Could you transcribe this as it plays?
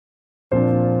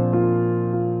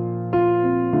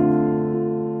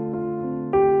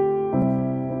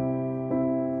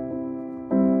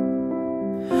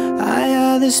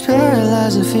this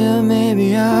paralyzed and feel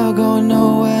maybe I'll go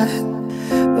nowhere.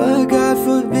 But God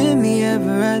forbid me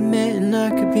ever admitting I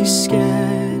could be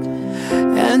scared.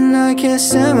 And I can't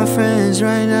stand my friends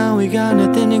right now, we got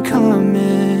nothing in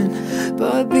common.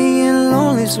 But being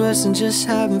lonely's worse than just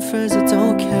having friends that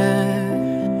don't care.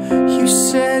 You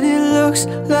said it looks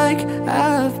like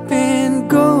I've been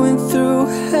going through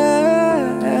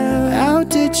hell. How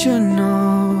did you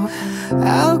know?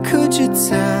 How could you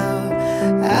tell?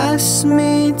 Ask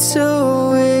me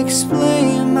to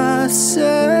explain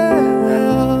myself.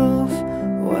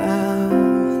 Well,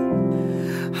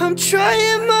 I'm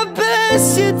trying my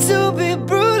best here to be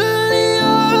brutally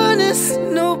honest.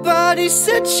 Nobody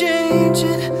said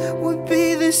changing would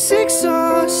be this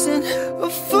exhausting. A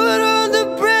foot on the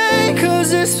brake,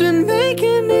 cause it's been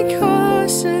making me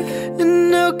cautious.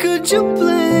 And how could you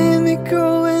blame me?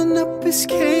 Growing up is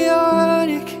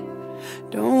chaotic.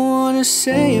 Don't wanna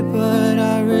say it, but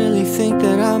I really think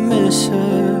that I miss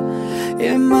her.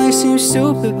 It might seem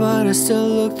stupid, but I still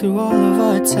look through all of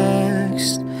our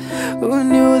texts. Who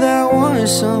knew that wanting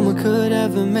someone could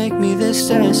ever make me this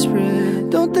desperate?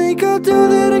 Don't think I'll do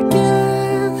that again.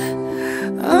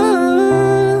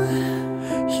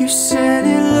 You said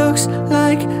it looks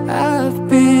like I've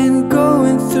been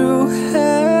going through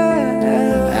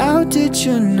hell. How did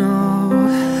you know?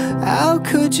 How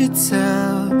could you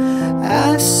tell?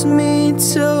 Ask me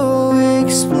to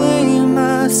explain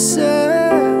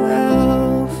myself.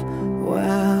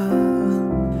 Well,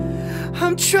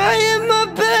 I'm trying my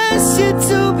best here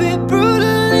to be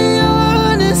brutally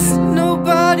honest.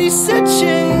 Nobody said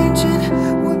changing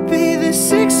would be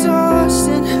this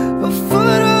exhausting. A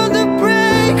foot